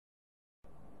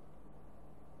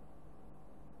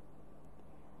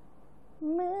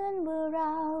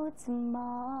จะม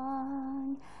อง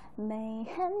ไม่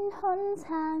เห็นหนท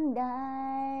างใด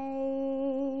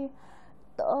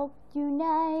ตกอยู่ใน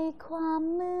ความ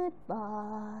มืดบอ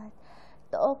ด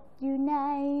ตกอยู่ใน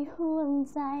ห่วง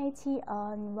ใจที่อ่อ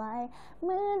นไหวเห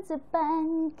มือนจะเป็น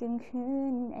กลางคื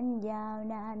นอันยาว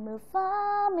นานเมื่อฟ้า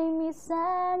ไม่มีแส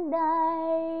งใด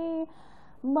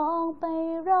มองไป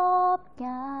รอบก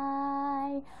าย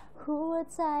หัว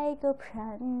ใจก็พ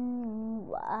รั่น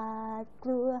หวาดก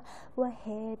ลัวว่าเห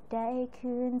ตุใด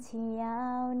คืนที่ยา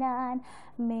วนาน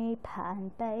ไม่ผ่าน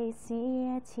ไปเสีย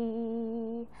ที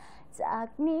จาก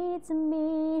นี้จะมี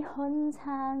หนท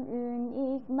างอื่น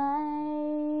อีกไหม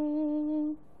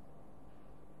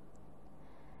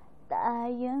แต่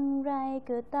อย่างไร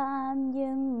ก็ตาม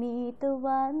ยังมีตะ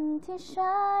วันที่ฉ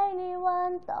ายในวั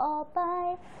นต่อไป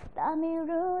แต่ไม่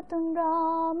รู้ต้องรอ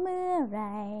เมื่อไห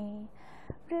ร่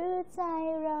หรือใจ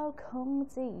เราคง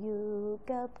จะอยู่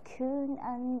กับคืน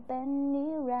อันเป็นนิ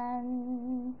รันด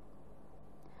ร์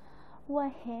ว่า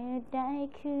เหตุใด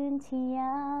คืนที่ย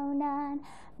าวนาน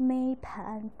ไม่ผ่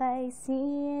านไปเสี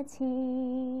ยที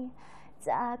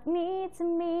จากนี้จะ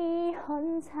มีหน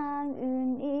ทางอื่น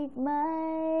อีกไหม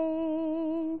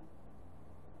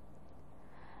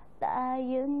แต่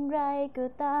อย่างไรก็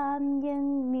ตามยัง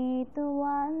มีตะ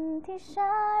วันที่ฉ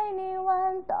ายในวั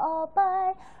นต่อไป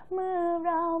เมื่อเ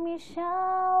รามีเช้า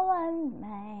วันให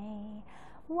ม่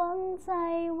หวังใจ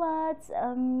ว่าจะ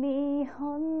มีห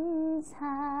นท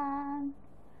าง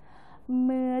เ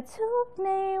มื่อทุกใน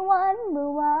วันเมื่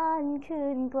อวานคื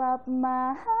นกลับมา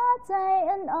หาใจ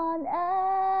อันอ่อนแอ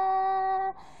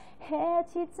เหตุ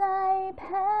ที่ใจแ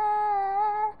พ้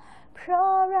เพรา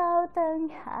ะเราต่าง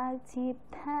หากที่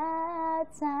แพ้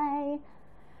ใจ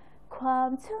ความ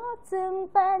ทุกข์จึง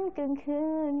เป็นกลางคื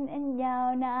นอันยาว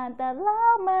นานแต่แล้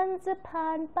วมันจะผ่า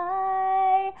นไป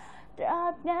ตรา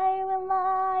บใดเวลา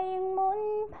ยังหมุน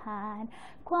ผ่าน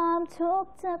ความทุก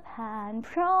ข์จะผ่านเ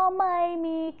พราะไม่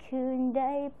มีคืนใด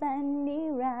เป็นนิ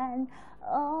รันดร์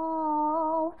โอ้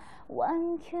วัน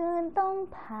คืนต้อง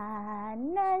ผ่าน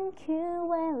นั่นคือ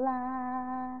เวลา